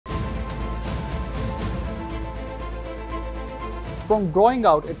From drawing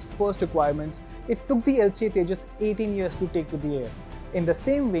out its first requirements, it took the LCA Tejas 18 years to take to the air. In the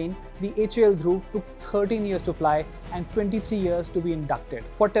same vein, the HAL Dhruv took 13 years to fly and 23 years to be inducted.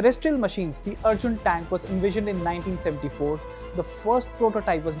 For terrestrial machines, the Arjun tank was envisioned in 1974, the first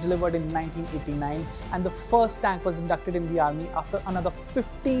prototype was delivered in 1989, and the first tank was inducted in the army after another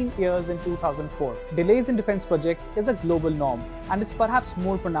 15 years in 2004. Delays in defense projects is a global norm and is perhaps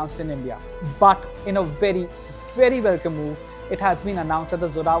more pronounced in India. But in a very welcome move, it has been announced that the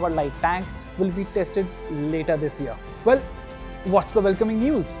Zorawar light tank will be tested later this year. Well, what's the welcoming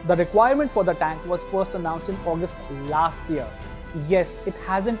news? The requirement for the tank was first announced in August last year. Yes, it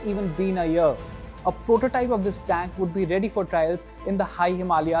hasn't even been a year. A prototype of this tank would be ready for trials in the high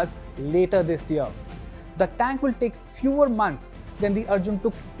Himalayas later this year. The tank will take fewer months than the Arjun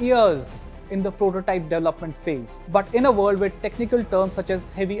took years in the prototype development phase. But in a world where technical terms such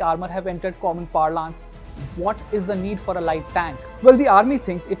as heavy armor have entered common parlance, what is the need for a light tank? Well, the army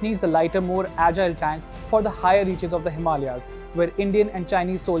thinks it needs a lighter, more agile tank for the higher reaches of the Himalayas, where Indian and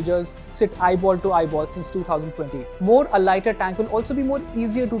Chinese soldiers sit eyeball to eyeball since 2020. A lighter tank will also be more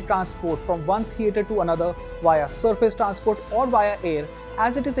easier to transport from one theatre to another via surface transport or via air,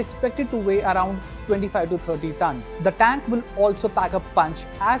 as it is expected to weigh around 25 to 30 tons. The tank will also pack a punch,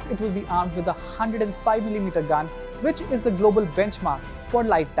 as it will be armed with a 105mm gun, which is the global benchmark for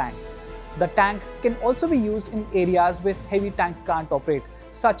light tanks. The tank can also be used in areas where heavy tanks can't operate,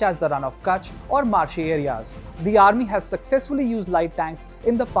 such as the Run of Kutch or marshy areas. The army has successfully used light tanks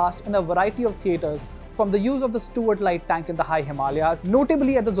in the past in a variety of theatres, from the use of the Stuart light tank in the high Himalayas,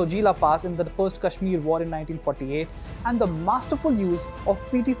 notably at the Zojila Pass in the First Kashmir War in 1948, and the masterful use of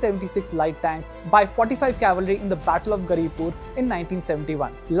PT-76 light tanks by 45 Cavalry in the Battle of Garipur in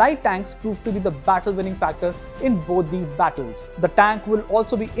 1971. Light tanks proved to be the battle-winning factor in both these battles. The tank will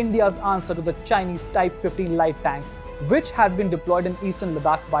also be India's answer to the Chinese Type 15 light tank, which has been deployed in Eastern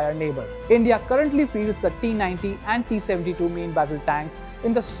Ladakh by our neighbour. India currently fields the T-90 and T-72 main battle tanks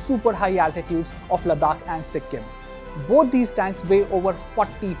in the super high altitudes of Ladakh and Sikkim. Both these tanks weigh over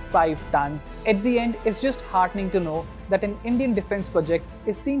 45 tons. At the end, it's just heartening to know that an Indian defense project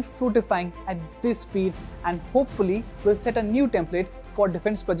is seen fructifying at this speed and hopefully will set a new template for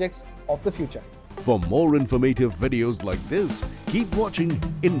defense projects of the future. For more informative videos like this, keep watching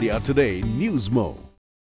India Today NewsMo.